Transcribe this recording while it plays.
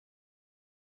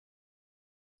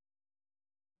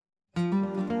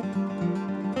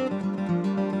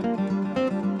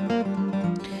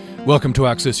Welcome to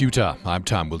Access Utah. I'm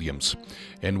Tom Williams.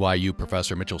 NYU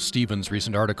professor Mitchell Stevens'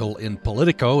 recent article in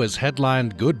Politico is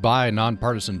headlined Goodbye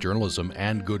Nonpartisan Journalism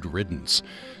and Good Riddance.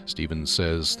 Stevens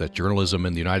says that journalism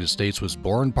in the United States was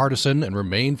born partisan and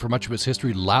remained for much of its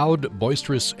history loud,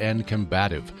 boisterous, and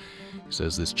combative. He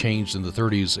says this changed in the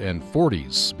 30s and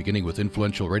 40s, beginning with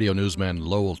influential radio newsman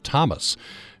Lowell Thomas,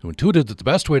 who intuited that the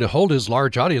best way to hold his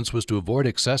large audience was to avoid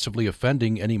excessively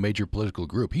offending any major political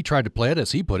group. He tried to play it,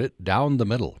 as he put it, down the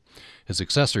middle. His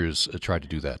successors tried to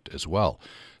do that as well.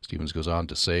 Stevens goes on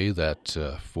to say that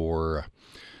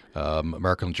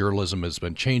American journalism has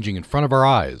been changing in front of our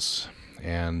eyes,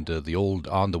 and the old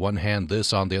on the one hand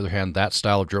this, on the other hand that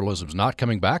style of journalism is not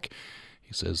coming back.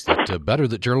 He says that better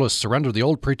that journalists surrender the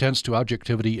old pretense to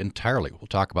objectivity entirely. We'll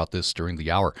talk about this during the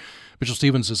hour. Mitchell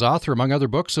Stevens is author, among other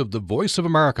books, of The Voice of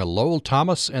America, Lowell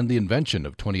Thomas and the Invention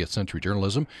of 20th Century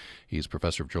Journalism. He's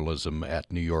professor of journalism at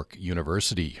New York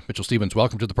University. Mitchell Stevens,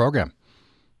 welcome to the program.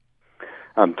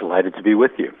 I'm delighted to be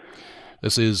with you.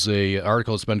 This is an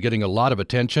article that's been getting a lot of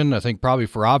attention, I think probably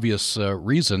for obvious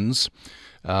reasons.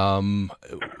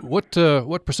 What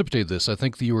precipitated this? I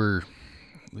think you were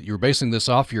basing this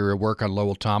off your work on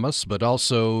Lowell Thomas, but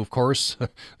also, of course,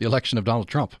 the election of Donald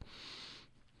Trump.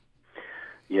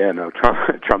 Yeah, no,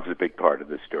 Trump's a big part of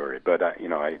this story. But, I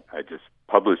just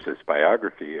published this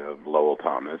biography of Lowell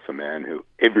Thomas, a man who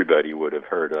everybody would have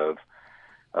heard of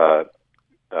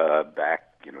back,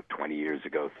 20 years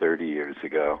ago, 30 years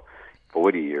ago,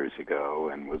 40 years ago,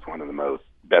 and was one of the most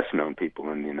best-known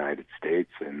people in the United States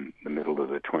in the middle of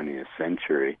the 20th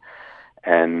century.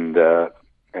 And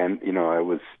I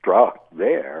was struck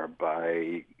there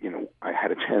by, I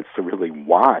had a chance to really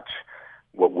watch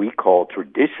what we call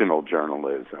traditional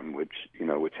journalism, which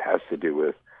has to do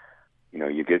with,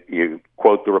 you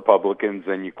quote the Republicans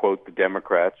and you quote the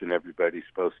Democrats and everybody's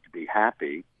supposed to be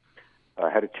happy. I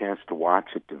had a chance to watch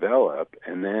it develop,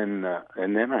 and then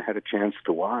I had a chance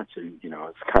to watch, and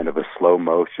it's kind of a slow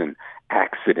motion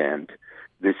accident,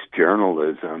 this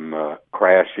journalism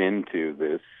crash into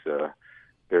this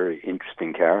very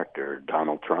interesting character,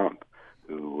 Donald Trump,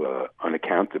 who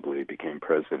unaccountably became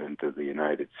president of the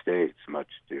United States, much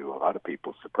to a lot of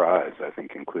people's surprise, I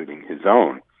think, including his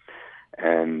own.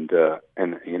 And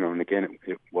again,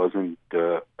 it wasn't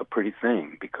a pretty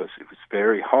thing, because it was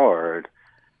very hard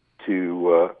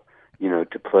to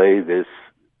play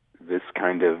this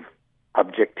kind of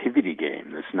objectivity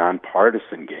game, this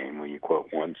nonpartisan game, where you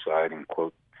quote one side and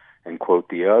quote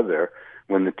the other,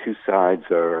 when the two sides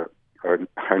are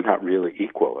not really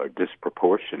equal, are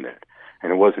disproportionate,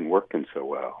 and it wasn't working so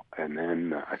well. And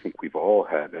then I think we've all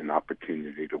had an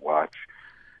opportunity to watch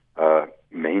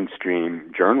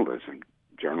mainstream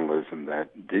journalism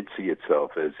that did see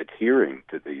itself as adhering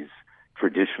to these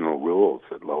traditional rules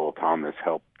that Lowell Thomas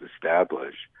helped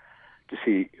establish, to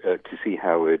see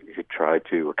how it tried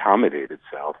to accommodate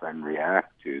itself and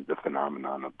react to the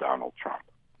phenomenon of Donald Trump.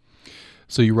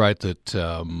 So you write that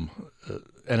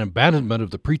an abandonment of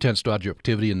the pretense to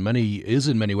objectivity is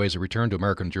in many ways a return to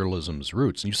American journalism's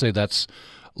roots. And you say that's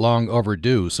long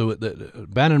overdue. So the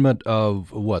abandonment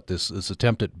of what, this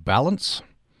attempt at balance?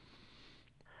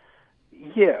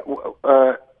 Yeah,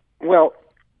 I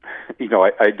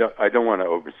don't want to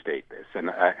overstate this, and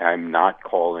I'm not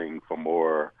calling for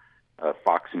more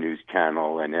Fox News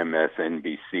Channel and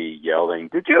MSNBC yelling,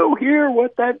 "Did you hear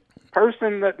what that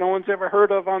person that no one's ever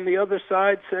heard of on the other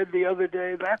side said the other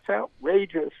day? That's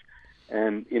outrageous."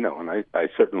 And I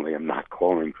certainly am not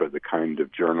calling for the kind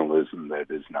of journalism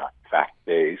that is not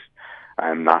fact-based.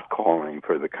 I'm not calling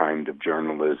for the kind of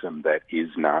journalism that is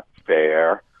not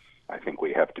fair. I think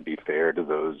we have to be fair to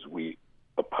those we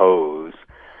oppose.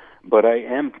 But I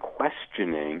am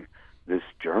questioning this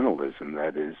journalism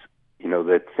that is,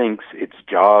 that thinks its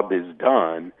job is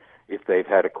done if they've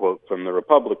had a quote from the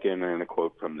Republican and a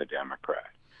quote from the Democrat.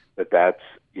 That's,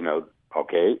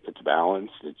 okay, it's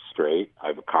balanced, it's straight,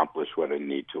 I've accomplished what I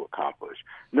need to accomplish.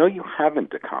 No, you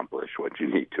haven't accomplished what you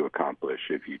need to accomplish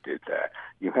if you did that.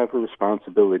 You have a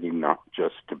responsibility not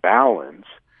just to balance,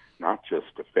 not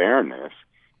just to fairness,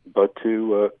 but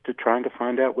to trying to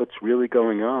find out what's really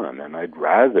going on. And I'd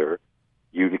rather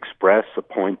you'd express a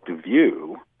point of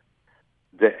view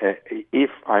that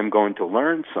if I'm going to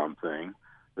learn something,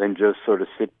 than just sort of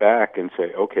sit back and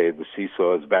say, okay, the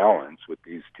seesaw is balanced with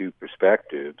these two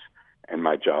perspectives, and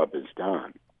my job is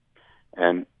done.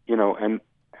 And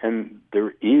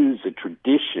there is a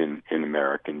tradition in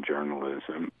American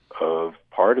journalism of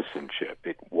partisanship.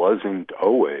 It wasn't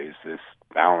always this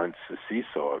balance the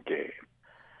seesaw game.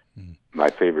 My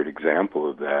favorite example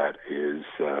of that is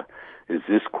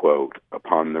this quote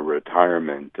upon the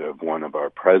retirement of one of our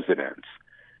presidents.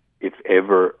 if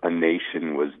ever a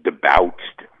nation was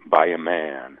debauched by a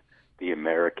man, the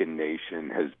American nation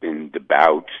has been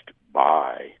debauched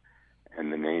by,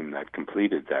 and the name that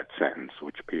completed that sentence,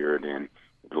 which appeared in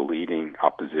the leading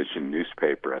opposition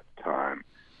newspaper at the time,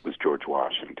 was George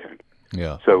Washington.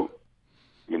 Yeah. So,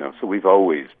 so we've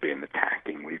always been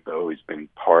attacking. We've always been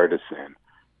partisan.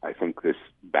 I think this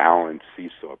balanced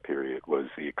seesaw period was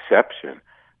the exception,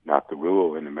 not the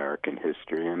rule in American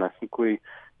history. And I think we,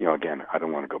 again, I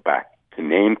don't want to go back to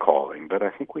name calling, but I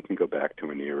think we can go back to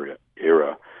an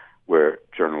era where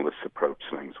journalists approach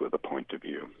things with a point of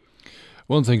view.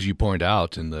 One of the things you point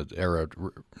out in the era,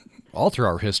 all through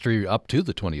our history up to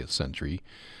the 20th century,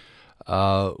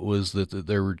 was that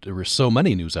there were so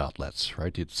many news outlets,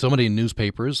 right? So many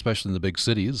newspapers, especially in the big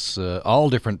cities, all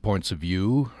different points of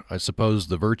view. I suppose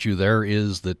the virtue there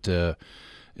is that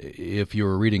if you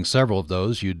were reading several of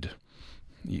those, you'd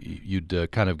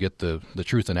kind of get the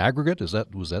truth in aggregate.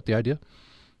 Was that the idea?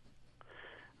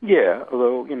 Yeah,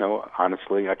 although,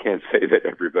 honestly, I can't say that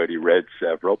everybody read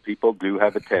several. People do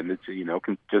have a tendency,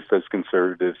 just as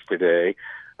conservatives today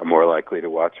are more likely to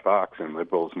watch Fox and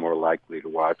liberals more likely to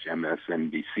watch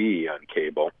MSNBC on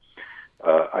cable.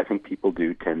 I think people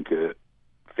do tend to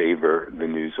favor the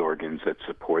news organs that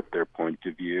support their point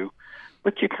of view,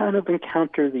 but you kind of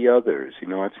encounter the others.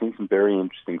 I've seen some very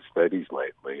interesting studies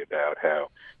lately about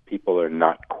how people are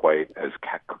not quite as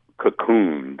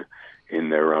cocooned in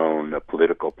their own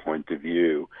political point of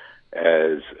view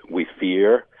as we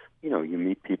fear. You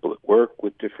meet people at work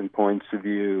with different points of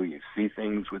view, you see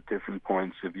things with different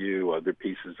points of view, other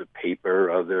pieces of paper,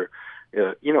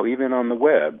 even on the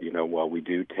web, while we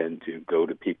do tend to go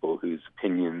to people whose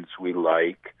opinions we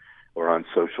like, or on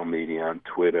social media, on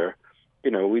Twitter,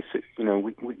 we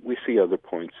see other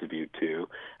points of view too.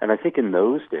 And I think in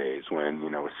those days when,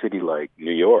 a city like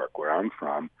New York, where I'm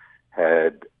from,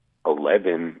 had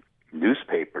 11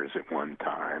 newspapers at one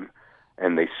time,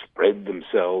 and they spread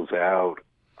themselves out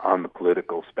on the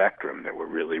political spectrum. There were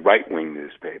really right-wing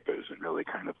newspapers and really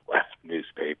kind of left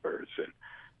newspapers, and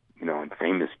and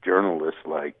famous journalists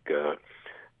like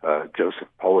Joseph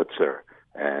Pulitzer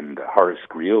and Horace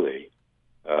Greeley,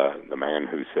 the man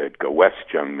who said "Go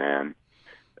West, young man,"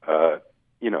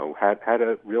 had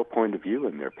a real point of view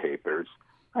in their papers.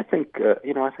 I think a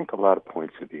lot of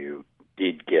points of view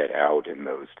did get out in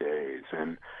those days,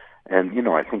 and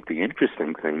I think the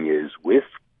interesting thing is with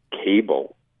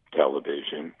cable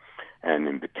television, and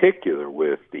in particular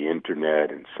with the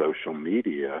internet and social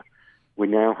media, we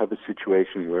now have a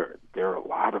situation where there are a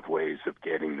lot of ways of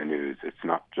getting the news. It's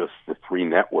not just the 3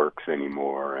 networks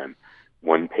anymore and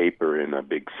one paper in a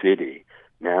big city.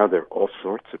 Now there are all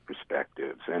sorts of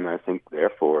perspectives, and I think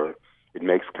therefore it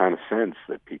makes kind of sense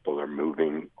that people are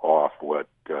moving off what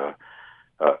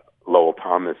Lowell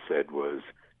Thomas said was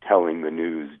telling the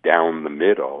news down the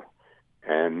middle,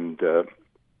 and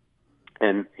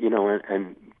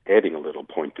adding a little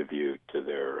point of view to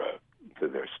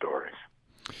their stories.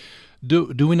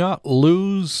 Do we not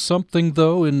lose something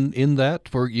though in that?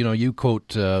 For you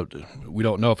quote, we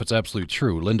don't know if it's absolutely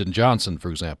true. Lyndon Johnson, for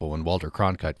example, when Walter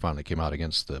Cronkite finally came out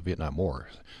against the Vietnam War,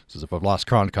 says, "If I've lost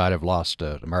Cronkite, I've lost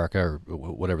America," or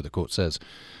whatever the quote says.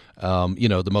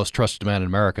 The most trusted man in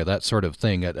America, that sort of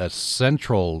thing, a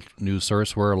central news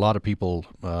source where a lot of people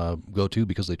go to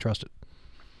because they trust it.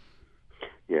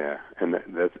 Yeah, and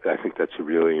I think that's a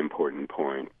really important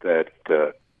point, that,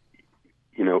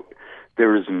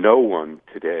 there is no one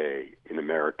today in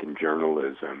American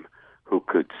journalism who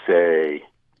could say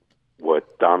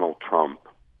what Donald Trump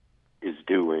is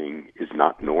doing is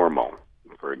not normal,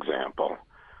 for example,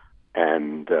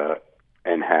 and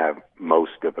have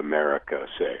most of America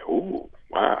say, "Oh,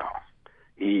 wow,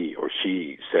 he or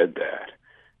she said that."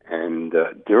 And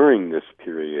during this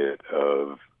period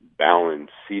of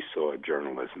balanced seesaw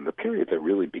journalism, the period that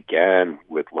really began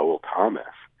with Lowell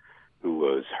Thomas, who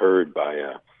was heard by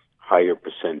a higher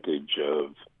percentage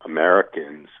of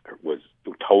Americans,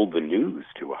 who told the news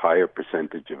to a higher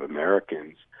percentage of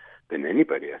Americans than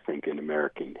anybody, I think, in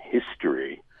American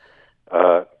history.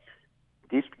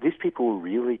 These people were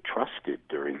really trusted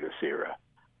during this era.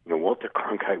 Walter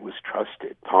Cronkite was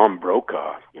trusted. Tom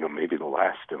Brokaw, maybe the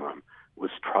last of them,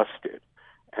 was trusted.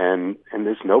 And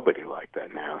there's nobody like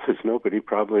that now. There's nobody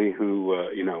probably who,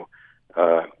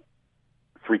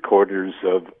 3/4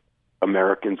 of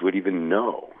Americans would even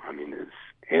know. I mean, is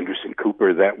Anderson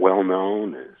Cooper that well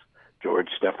known? Is George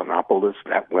Stephanopoulos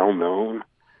that well known?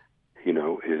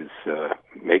 Is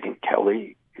Megyn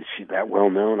Kelly, is she that well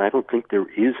known? I don't think there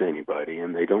is anybody,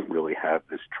 and they don't really have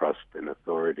this trust and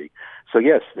authority. So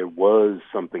yes, there was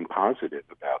something positive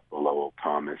about the Lowell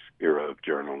Thomas era of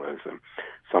journalism,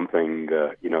 something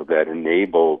that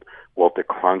enabled Walter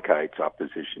Cronkite's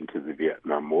opposition to the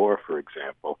Vietnam War, for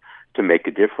example, to make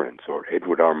a difference, or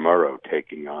Edward R. Murrow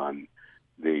taking on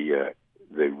the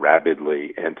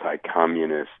rabidly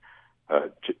anti-communist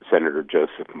Senator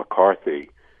Joseph McCarthy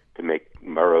to make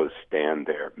Murrow's stand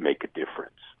there make a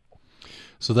difference.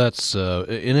 So that's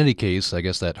in any case, I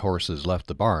guess that horse has left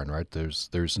the barn, right?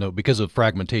 There's no, because of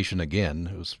fragmentation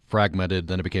again. It was fragmented,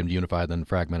 then it became unified, then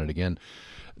fragmented again.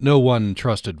 No one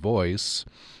trusted voice.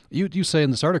 You say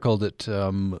in this article that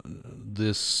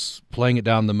this playing it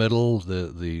down the middle,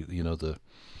 this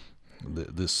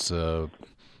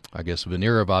I guess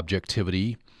veneer of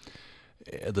objectivity,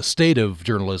 the state of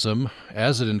journalism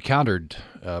as it encountered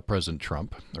President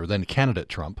Trump, or then candidate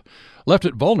Trump, left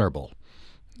it vulnerable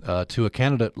to a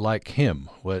candidate like him.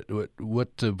 What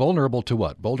vulnerable to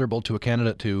what? Vulnerable to a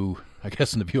candidate who, I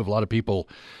guess in the view of a lot of people,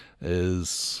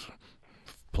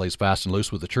 plays fast and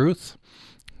loose with the truth,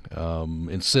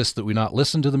 insists that we not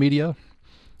listen to the media.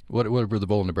 What were the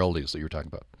vulnerabilities that you were talking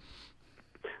about?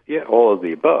 Yeah, all of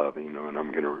the above, and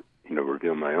I'm going to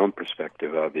reveal my own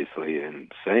perspective, obviously, in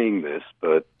saying this,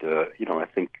 but, I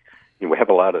think we have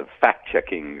a lot of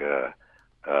fact-checking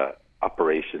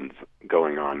operations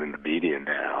going on in the media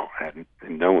now, and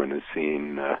no one has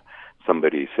seen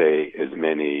somebody say as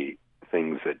many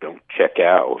things that don't check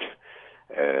out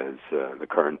as the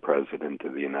current president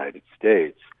of the United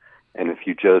States. And if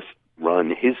you just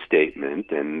run his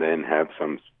statement and then have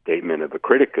some statement of a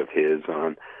critic of his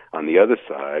on the other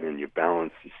side, and you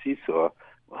balance the seesaw,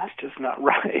 well, that's just not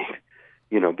right.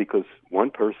 Because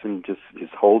one person just is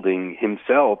holding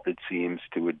himself, it seems,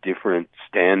 to a different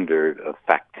standard of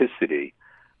facticity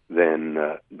than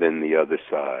the other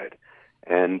side.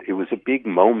 And it was a big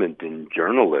moment in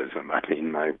journalism. I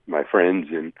mean, my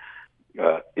friends in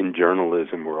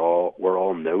journalism were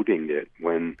all noting it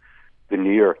when the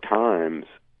New York Times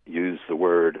used the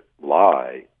word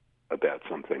lie about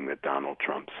something that Donald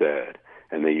Trump said,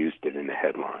 and they used it in a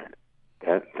headline.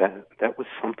 That was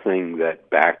something that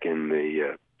back in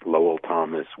the Lowell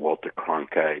Thomas, Walter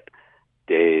Cronkite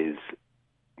days,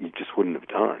 you just wouldn't have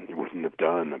done. You wouldn't have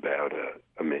done about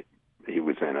he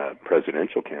was in a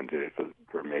presidential candidate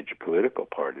for a major political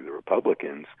party, the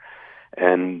Republicans,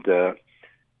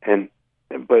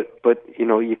 but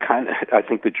you kind of, I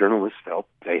think the journalists felt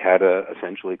they had to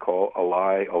essentially call a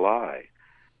lie a lie.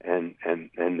 And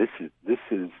this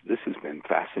has been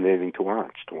fascinating to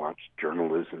watch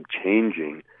journalism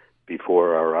changing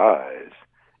before our eyes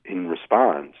in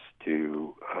response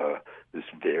to this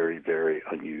very, very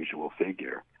unusual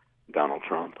figure, Donald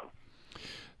Trump.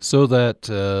 So that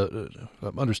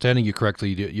I'm understanding you correctly,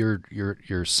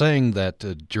 you're saying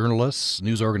that journalists,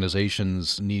 news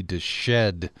organizations need to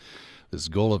shed this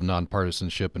goal of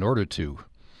nonpartisanship in order to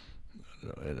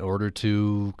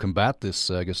combat this,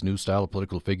 I guess, new style of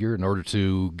political figure, in order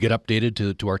to get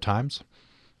updated to our times?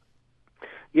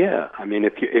 Yeah, I mean,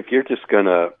 if you're just going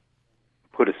to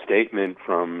put a statement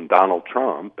from Donald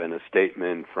Trump and a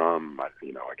statement from, I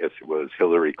guess it was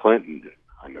Hillary Clinton.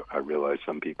 I realize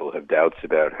some people have doubts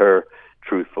about her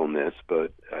truthfulness,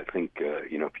 but I think,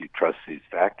 if you trust these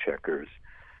fact checkers,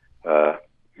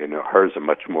 hers are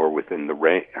much more within the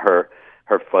range. Her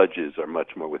fudges are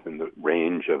much more within the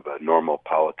range of a normal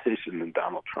politician, and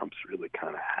Donald Trump's really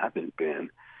kind of haven't been.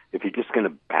 If you're just going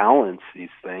to balance these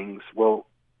things, well,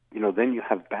 then you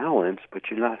have balance, but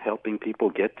you're not helping people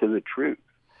get to the truth.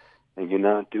 And you're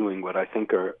not doing what I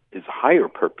think is a higher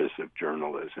purpose of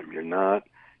journalism. You're not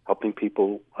helping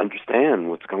people understand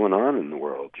what's going on in the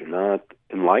world. You're not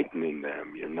enlightening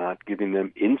them. You're not giving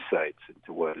them insights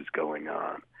into what is going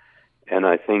on. And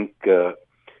I think,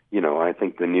 I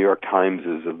think the New York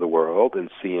Timeses of the world and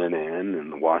CNN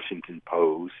and the Washington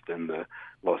Post and the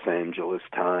Los Angeles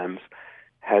Times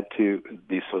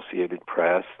the Associated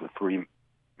Press, the three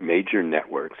major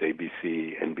networks,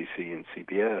 ABC, NBC, and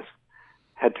CBS,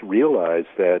 had to realize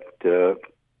that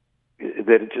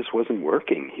it just wasn't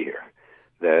working here.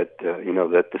 That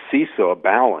that the seesaw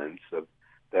balance of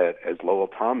that, as Lowell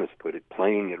Thomas put it,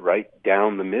 playing it right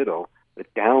down the middle,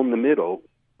 but down the middle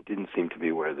didn't seem to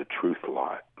be where the truth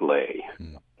lay.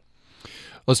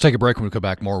 Let's take a break. When we come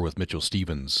back, more with Mitchell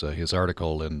Stevens. His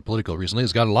article in Politico recently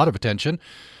has got a lot of attention.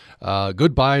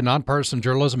 Goodbye Nonpartisan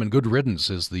Journalism and Good Riddance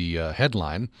is the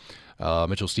headline.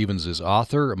 Mitchell Stevens is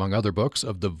author, among other books,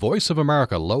 of The Voice of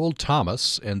America, Lowell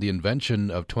Thomas, and the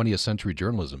Invention of 20th Century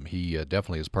Journalism. He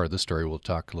definitely is part of this story. We'll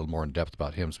talk a little more in depth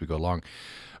about him as we go along.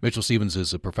 Mitchell Stevens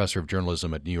is a professor of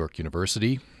journalism at New York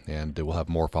University, and we'll have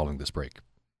more following this break.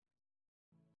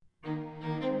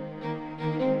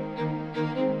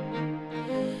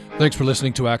 Thanks for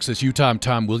listening to Access Utah. I'm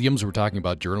Tom Williams. We're talking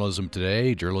about journalism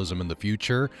today, journalism in the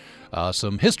future,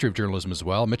 some history of journalism as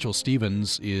well. Mitchell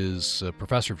Stevens is a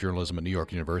professor of journalism at New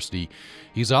York University.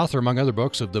 He's author, among other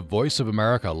books, of The Voice of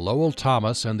America, Lowell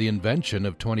Thomas, and the Invention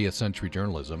of 20th Century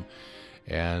Journalism.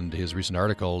 And his recent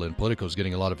article in Politico is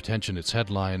getting a lot of attention. It's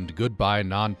headlined, Goodbye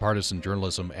Nonpartisan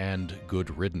Journalism and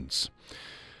Good Riddance.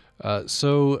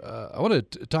 So I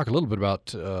want to talk a little bit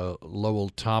about Lowell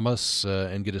Thomas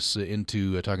and get us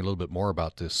into talking a little bit more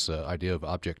about this idea of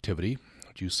objectivity.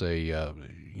 Would you say,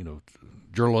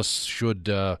 journalists should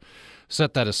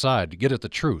set that aside to get at the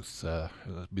truth?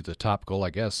 That'd be the top goal,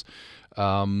 I guess.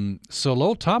 So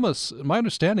Lowell Thomas, my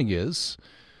understanding is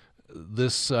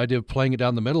this idea of playing it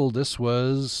down the middle, this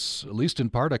was, at least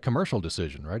in part, a commercial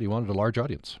decision, right? He wanted a large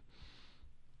audience.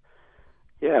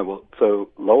 Yeah, well, so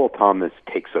Lowell Thomas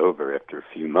takes over after a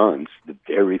few months, the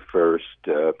very first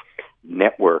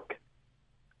network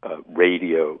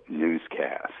radio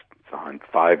newscast. It's on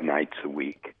 5 nights a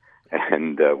week.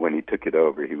 And when he took it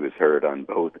over, he was heard on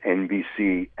both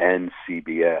NBC and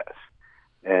CBS.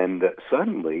 And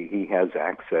suddenly he has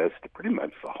access to pretty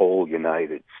much the whole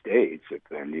United States if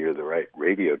they're near the right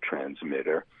radio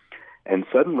transmitter. And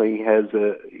suddenly he has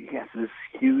this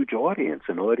huge audience,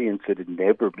 an audience that had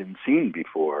never been seen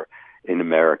before in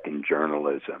American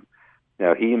journalism.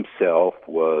 Now, he himself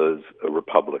was a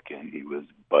Republican. He was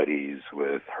buddies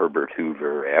with Herbert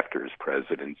Hoover after his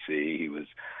presidency. He was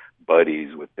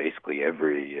buddies with basically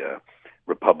every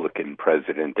Republican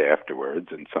president afterwards,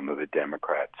 and some of the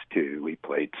Democrats, too. He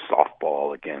played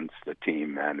softball against a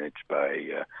team managed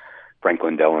by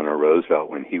Franklin Delano Roosevelt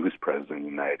when he was president of the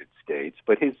United States,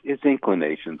 but his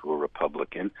inclinations were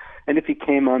Republican. And if he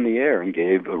came on the air and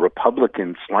gave a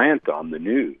Republican slant on the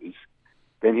news,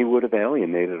 then he would have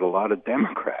alienated a lot of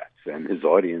Democrats, and his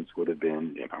audience would have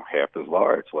been, half as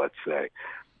large, let's say.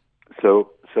 So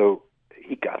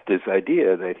he got this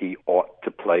idea that he ought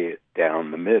to play it down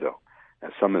the middle. Now,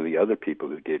 some of the other people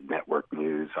who did network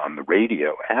news on the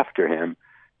radio after him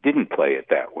didn't play it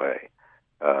that way.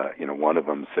 One of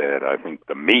them said, I think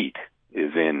the meat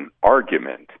is in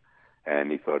argument,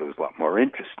 and he thought it was a lot more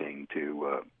interesting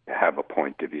to have a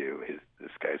point of view.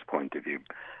 This guy's point of view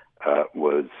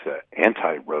was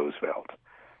anti-Roosevelt,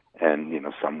 and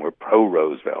some were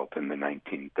pro-Roosevelt in the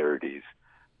 1930s.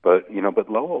 But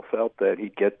Lowell felt that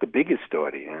he'd get the biggest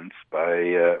audience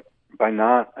by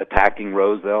not attacking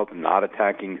Roosevelt and not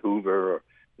attacking Hoover or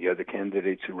the other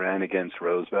candidates who ran against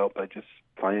Roosevelt, by just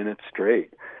playing it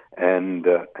straight. And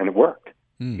it worked.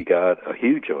 He got a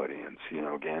huge audience,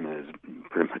 again, as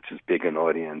pretty much as big an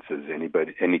audience as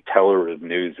any teller of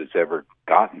news has ever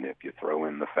gotten, if you throw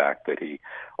in the fact that he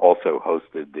also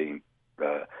hosted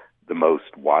the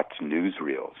most watched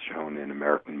newsreels shown in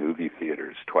American movie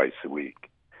theaters twice a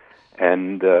week.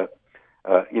 And, so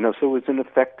it was an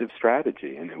effective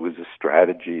strategy, and it was a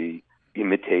strategy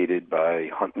imitated by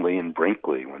Huntley and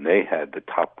Brinkley when they had the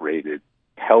top-rated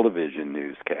television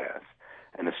newscast,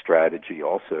 and a strategy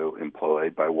also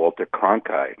employed by Walter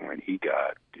Cronkite when he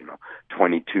got,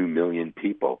 22 million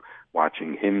people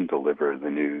watching him deliver the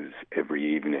news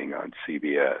every evening on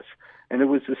CBS. And it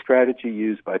was a strategy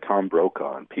used by Tom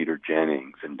Brokaw and Peter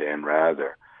Jennings and Dan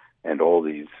Rather and all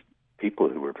these people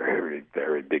who were very,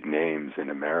 very big names in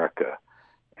America.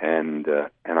 And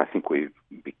I think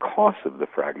because of the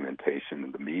fragmentation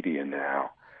of the media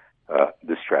now,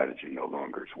 this strategy no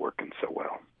longer is working so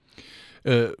well.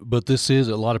 But this is,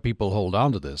 a lot of people hold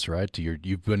on to this, right?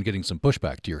 You've been getting some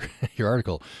pushback to your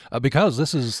article because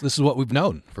this is what we've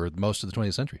known for most of the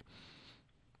 20th century.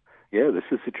 Yeah, this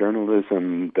is the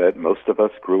journalism that most of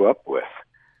us grew up with.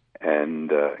 And,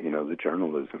 the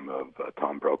journalism of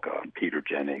Tom Brokaw and Peter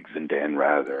Jennings and Dan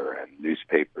Rather and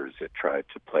newspapers that tried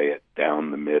to play it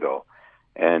down the middle.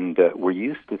 And we're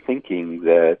used to thinking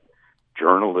that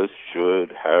journalists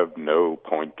should have no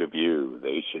point of view.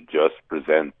 They should just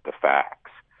present the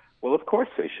facts. Well, of course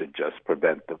they should just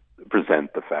present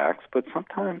the facts, but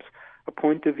sometimes a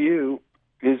point of view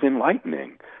is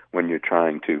enlightening when you're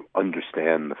trying to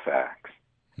understand the facts.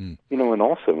 And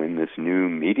also in this new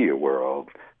media world,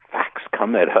 facts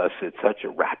come at us at such a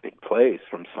rapid pace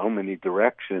from so many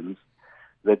directions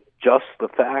that just the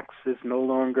facts is no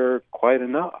longer quite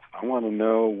enough. I want to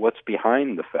know what's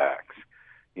behind the facts.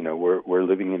 We're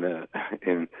living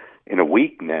in a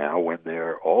week now when there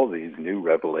are all these new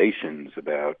revelations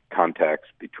about contacts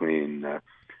between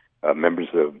members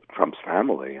of Trump's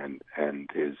family and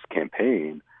his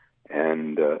campaign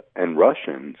and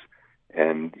Russians.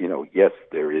 And yes,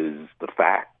 there is the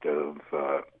fact of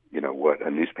what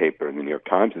a newspaper in the New York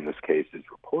Times in this case is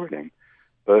reporting,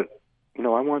 but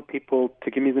I want people to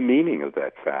give me the meaning of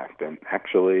that fact. And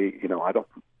actually,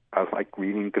 like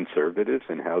reading conservatives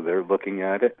and how they're looking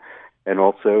at it, and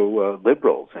also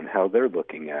liberals and how they're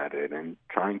looking at it, and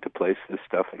trying to place this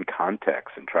stuff in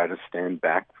context and try to stand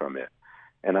back from it.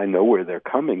 And I know where they're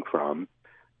coming from,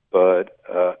 but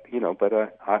I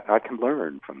can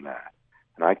learn from that.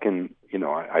 And I can,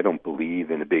 I don't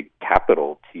believe in a big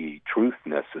capital T truth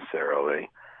necessarily,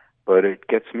 but it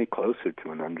gets me closer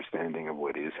to an understanding of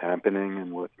what is happening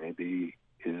and what maybe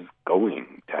is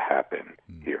going to happen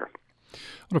here. I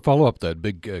want to follow up that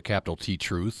big capital T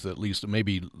truth, at least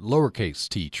maybe lowercase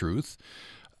t truth.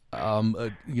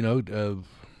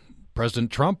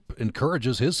 President Trump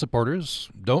encourages his supporters,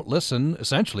 don't listen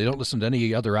to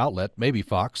any other outlet, maybe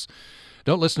Fox.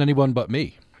 Don't listen to anyone but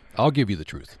me. I'll give you the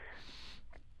truth.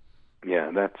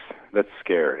 Yeah, that's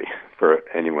scary for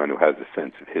anyone who has a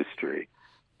sense of history.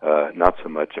 Not so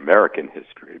much American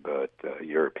history, but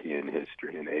European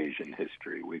history and Asian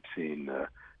history. We've seen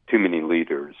too many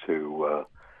leaders who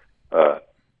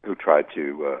try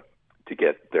to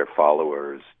get their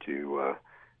followers to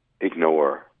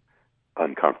ignore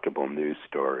uncomfortable news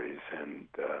stories, and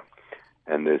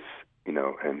this,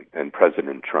 and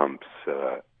President Trump's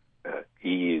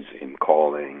ease in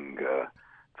calling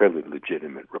fairly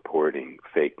legitimate reporting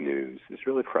fake news is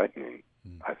really frightening,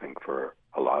 I think, for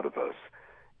a lot of us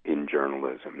in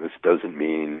journalism. This doesn't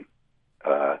mean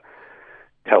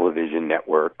television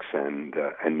networks and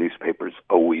newspapers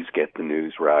always get the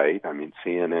news right. I mean,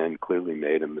 CNN clearly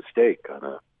made a mistake on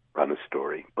a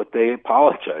story, but they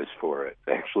apologized for it.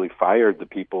 They actually fired the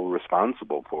people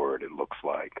responsible for it, it looks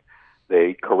like.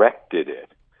 They corrected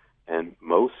it. And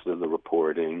most of the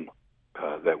reporting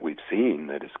that we've seen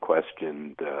that has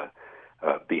questioned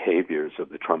behaviors of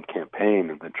the Trump campaign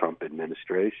and the Trump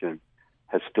administration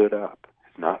has stood up.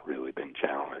 Has not really been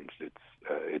challenged.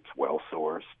 It's well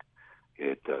sourced.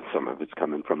 Some of it's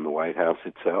coming from the White House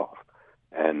itself,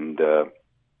 and to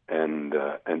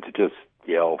just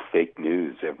yell fake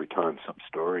news every time some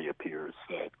story appears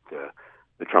that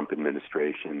the Trump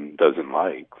administration doesn't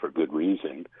like for good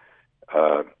reason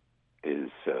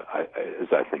is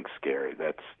I think scary.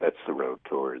 That's the road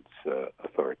towards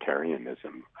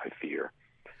authoritarianism, I fear.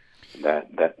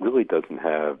 That really doesn't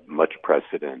have much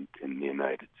precedent in the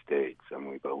United States, and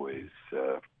we've always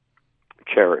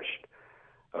cherished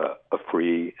a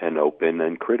free and open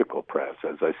and critical press.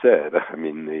 As I said, I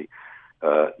mean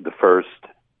the first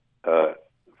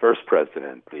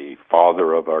president, the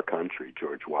father of our country,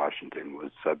 George Washington,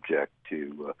 was subject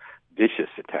to vicious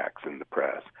attacks in the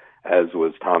press, as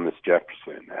was Thomas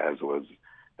Jefferson, as was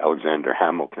Alexander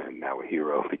Hamilton, now a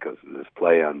hero because of this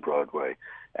play on Broadway,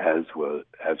 as was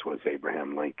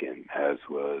Abraham Lincoln, as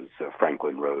was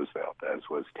Franklin Roosevelt, as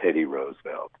was Teddy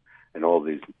Roosevelt. And all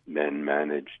these men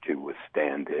managed to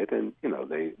withstand it, and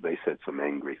they said some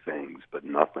angry things, but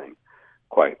nothing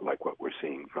quite like what we're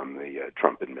seeing from the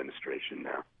Trump administration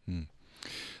now.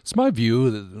 It's my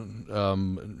view.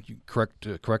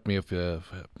 Correct me if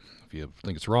you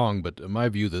think it's wrong, but my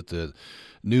view that the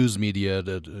news media,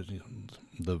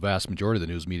 the vast majority of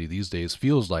the news media these days,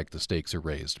 feels like the stakes are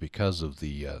raised because of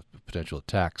the potential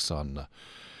attacks on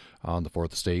the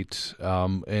fourth estate,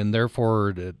 and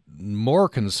therefore more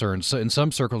concerns in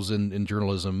some circles in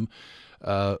journalism.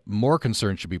 More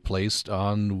concern should be placed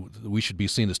on we should be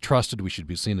seen as trusted, we should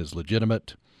be seen as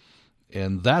legitimate,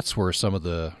 and that's where some of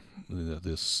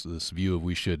this view of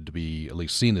we should be at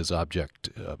least seen as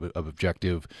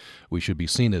objective, we should be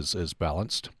seen as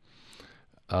balanced.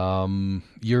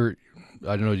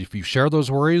 I don't know if you share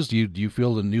those worries. Do you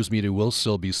feel the news media will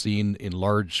still be seen in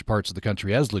large parts of the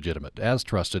country as legitimate, as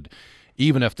trusted,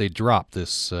 even if they drop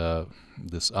this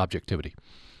objectivity?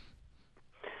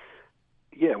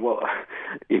 Yeah, well,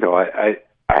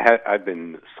 I've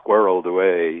been squirreled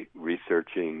away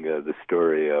researching the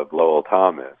story of Lowell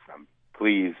Thomas. I'm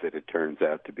pleased that it turns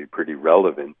out to be pretty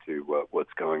relevant to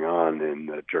what's going on in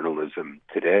journalism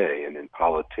today and in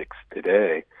politics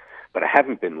today. But I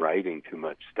haven't been writing too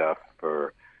much stuff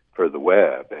for the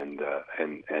web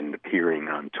and appearing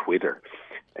on Twitter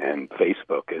and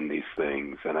Facebook and these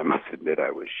things. And I must admit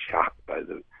I was shocked by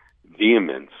the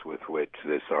vehemence with which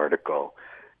this article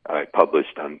I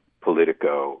published on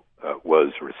Politico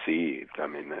was received. I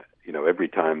mean, every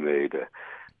time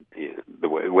the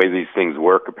way these things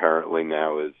work apparently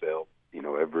now is they'll,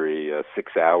 every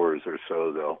 6 hours or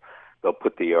so they'll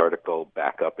put the article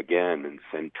back up again and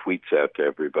send tweets out to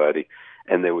everybody.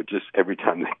 And they would just, every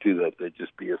time they do that, there'd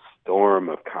just be a storm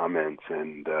of comments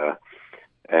and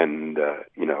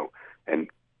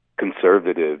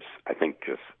conservatives, I think,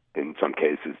 just in some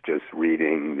cases just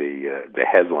reading the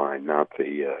headline, not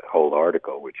the whole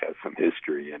article, which has some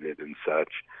history in it and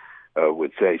such,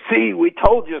 would say, "See, we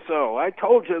told you so. I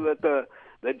told you that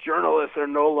that journalists are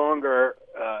no longer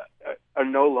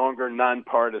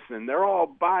nonpartisan. They're all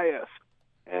biased.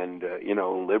 And,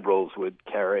 liberals would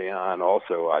carry on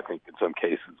also, I think, in some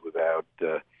cases without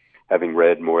having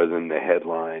read more than the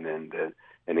headline, and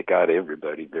it got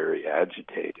everybody very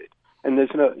agitated. And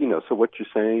there's so what you're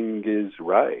saying is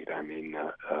right. I mean,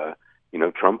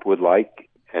 Trump would like,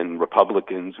 and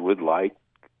Republicans would like,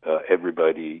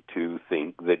 everybody to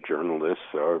think that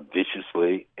journalists are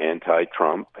viciously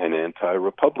anti-Trump and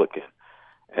anti-Republican.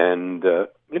 And,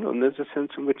 and there's a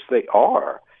sense in which they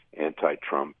are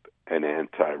anti-Trump and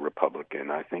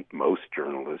anti-Republican. I think most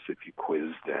journalists, if you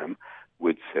quiz them,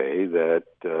 would say that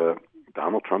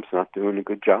Donald Trump's not doing a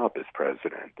good job as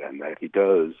president, and that he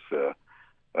does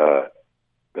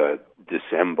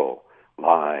dissemble,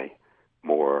 lie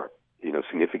more,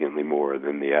 significantly more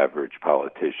than the average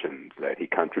politician, that he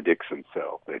contradicts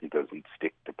himself, that he doesn't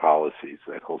stick to policies,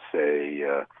 that he'll say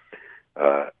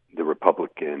the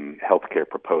Republican health care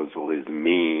proposal is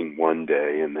mean one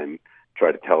day and then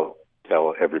try to tell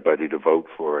everybody to vote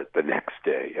for it the next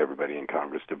day, everybody in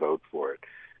Congress to vote for it,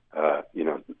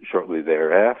 shortly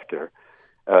thereafter.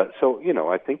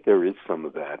 I think there is some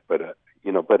of that, but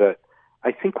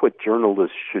I think what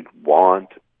journalists should want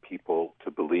people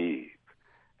to believe,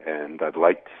 and I'd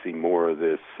like to see more of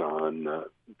this on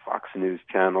Fox News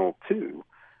Channel too,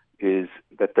 is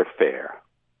that they're fair.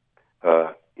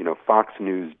 Fox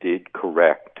News did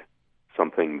correct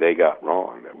something they got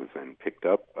wrong that was then picked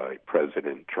up by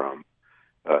President Trump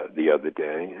the other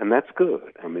day, and that's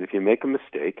good. I mean, if you make a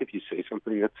mistake, if you say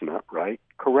something that's not right,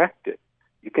 correct it.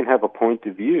 You can have a point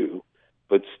of view,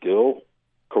 but still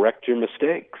correct your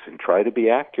mistakes and try to be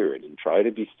accurate and try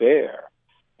to be fair.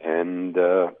 And,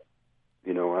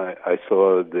 I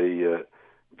saw the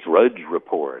Drudge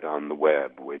Report on the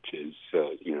web, which is,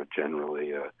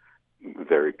 generally a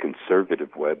very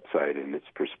conservative website in its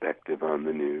perspective on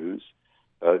the news,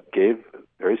 gave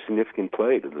very significant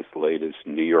play to this latest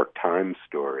New York Times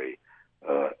story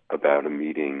about a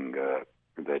meeting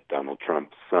that Donald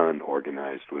Trump's son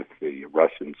organized with the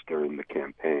Russians during the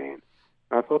campaign.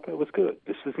 I thought that was good.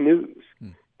 This is news.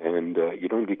 And you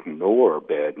don't ignore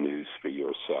bad news for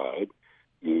your side.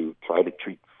 You try to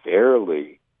treat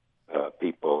fairly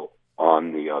people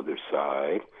on the other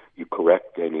side. You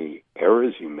correct any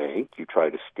errors you make. You try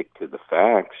to stick to the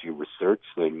facts. You research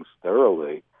things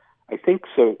thoroughly. I think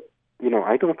so.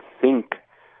 I don't think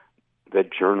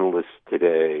that journalists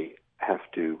today have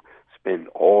to spend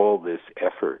all this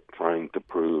effort trying to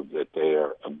prove that they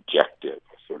are objective,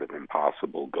 sort of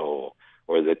impossible goal,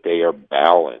 or that they are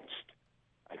balanced.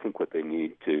 I think what they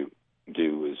need to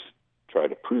do is try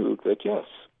to prove that, yes,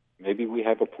 maybe we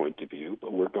have a point of view,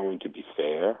 but we're going to be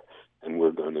fair, and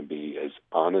we're going to be as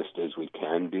honest as we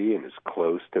can be and as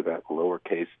close to that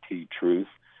lowercase t truth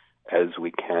as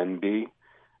we can be.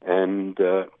 And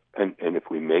if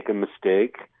we make a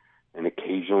mistake, and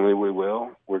occasionally we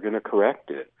will, we're going to correct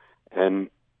it. And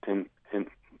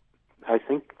I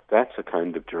think that's a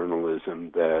kind of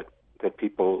journalism that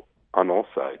people on all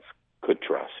sides could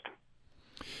trust.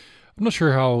 I'm not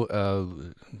sure how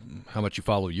much you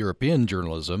follow European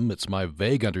journalism. It's my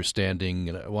vague understanding,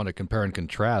 and I want to compare and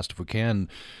contrast, if we can,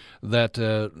 that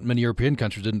many European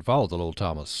countries didn't follow the Lowell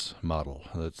Thomas model.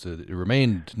 It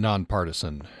remained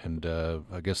nonpartisan, and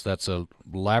I guess that's a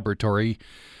laboratory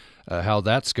how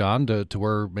that's gone to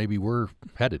where maybe we're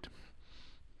headed.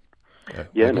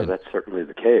 That's certainly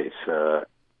the case.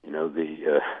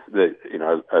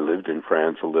 I lived in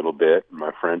France a little bit. And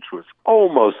my French was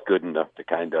almost good enough to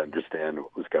kind of understand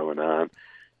what was going on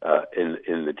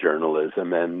in the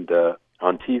journalism. And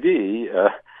on TV,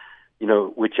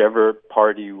 whichever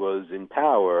party was in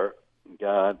power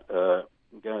got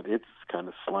its kind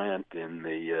of slant in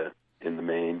the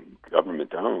main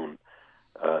government-owned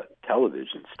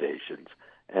television stations.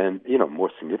 And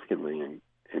more significantly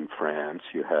in France,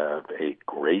 you have a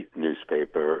great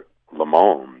newspaper, Le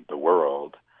Monde, The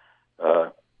World,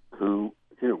 who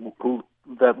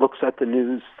that looks at the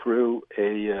news through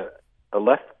a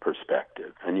left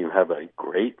perspective, and you have a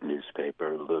great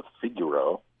newspaper, Le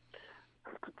Figaro,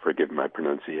 forgive my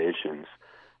pronunciations,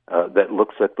 that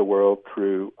looks at the world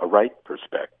through a right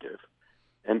perspective,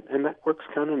 and that works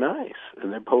kind of nice.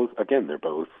 And they're both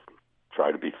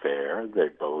try to be fair. They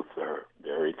both are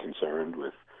very concerned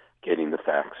with getting the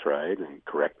facts right and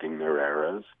correcting their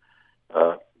errors.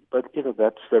 But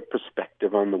that's their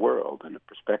perspective on the world, and a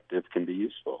perspective can be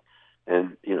useful.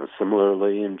 And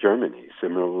similarly in Germany,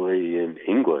 similarly in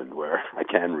England, where I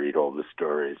can read all the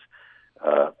stories,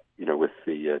 with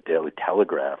the Daily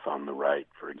Telegraph on the right,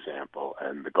 for example,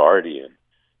 and the Guardian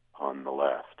on the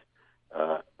left.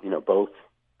 Both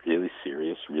really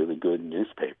serious, really good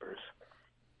newspapers.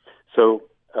 So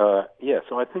I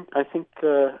think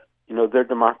their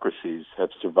democracies have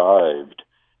survived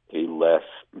a less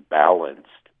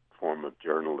balanced form of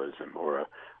journalism, or a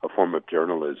form of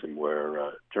journalism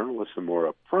where journalists are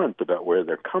more upfront about where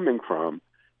they're coming from,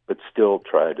 but still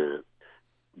try to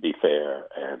be fair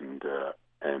and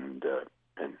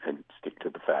stick to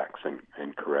the facts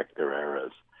and correct their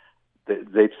errors.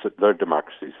 Their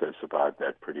democracies have survived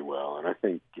that pretty well, and I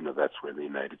think that's where the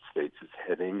United States is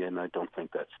heading, and I don't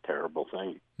think that's a terrible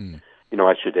thing.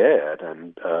 I should add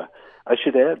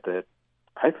that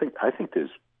I think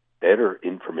there's better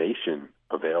information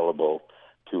available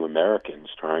to Americans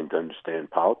trying to understand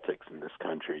politics in this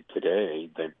country today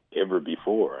than ever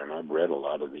before, and I've read a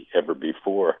lot of the ever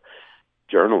before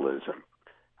journalism.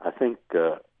 I think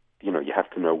you have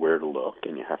to know where to look,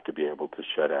 and you have to be able to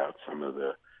shut out some of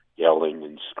the yelling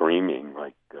and screaming,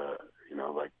 like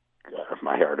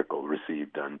my article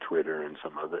received on Twitter and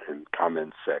some other in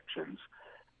comment sections.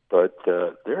 But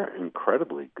there are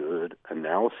incredibly good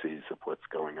analyses of what's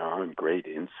going on, great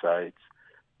insights,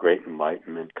 great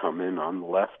enlightenment coming on the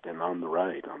left and on the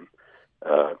right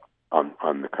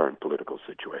on the current political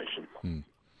situation.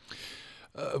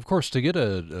 Of course, to get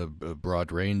a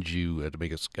broad range, you to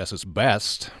make it guess its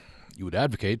best, you would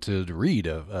advocate to read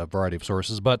a variety of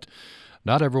sources, but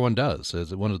not everyone does.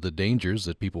 As one of the dangers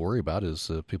that people worry about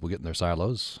is people get in their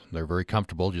silos. They're very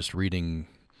comfortable just reading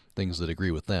things that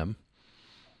agree with them,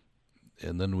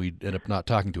 and then we end up not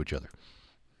talking to each other.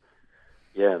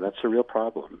 Yeah, that's a real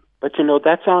problem. But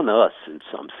that's on us in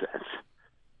some sense.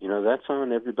 That's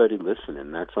on everybody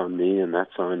listening. That's on me, and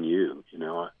that's on you.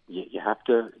 You have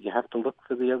to look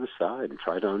for the other side and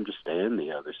try to understand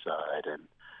the other side. And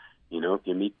if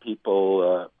you meet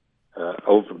people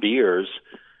over beers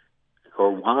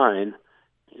or wine,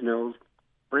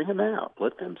 bring them out.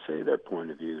 Let them say their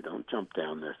point of view. Don't jump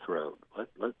down their throat.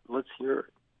 Let's hear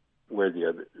where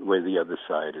the other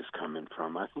side is coming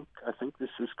from. I think this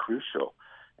is crucial.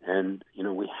 And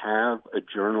we have a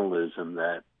journalism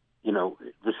that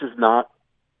this is not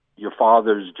your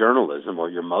father's journalism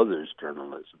or your mother's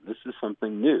journalism. This is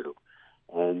something new,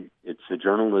 and it's a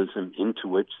journalism into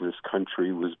which this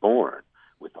country was born,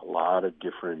 with a lot of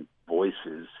different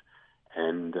voices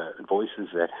and voices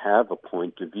that have a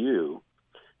point of view,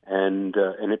 and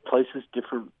it places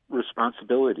different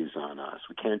responsibilities on us.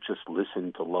 We can't just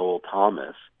listen to Lowell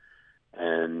Thomas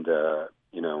and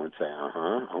say,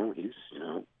 he's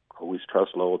always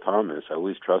trust Lowell Thomas,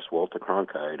 always trust Walter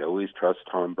Cronkite, always trust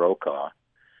Tom Brokaw.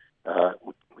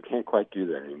 We can't quite do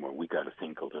that anymore. We got to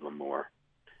think a little more,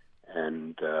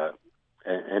 and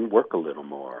work a little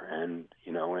more, and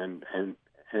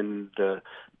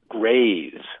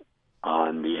graze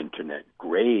on the internet,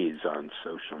 graze on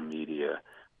social media.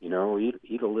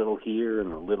 Eat a little here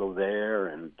and a little there,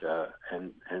 and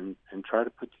try to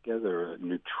put together a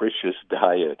nutritious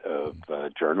diet of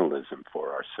journalism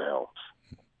for ourselves.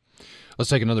 Let's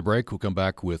take another break. We'll come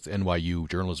back with NYU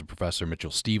journalism professor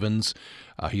Mitchell Stevens.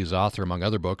 He is author, among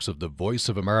other books, of The Voice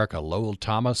of America, Lowell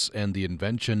Thomas, and The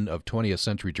Invention of 20th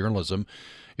Century Journalism.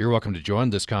 You're welcome to join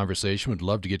this conversation. We'd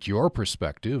love to get your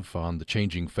perspective on the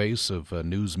changing face of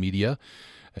news media,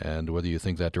 and whether you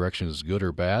think that direction is good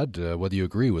or bad, whether you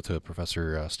agree with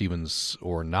Professor Stevens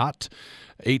or not.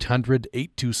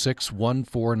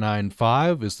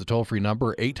 800-826-1495 is the toll-free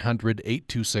number,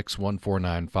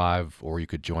 800-826-1495, or you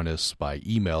could join us by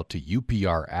email to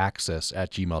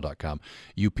upraccess@gmail.com,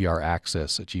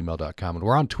 upraccess@gmail.com, and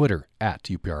we're on Twitter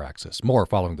 @upraccess. More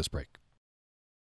following this break.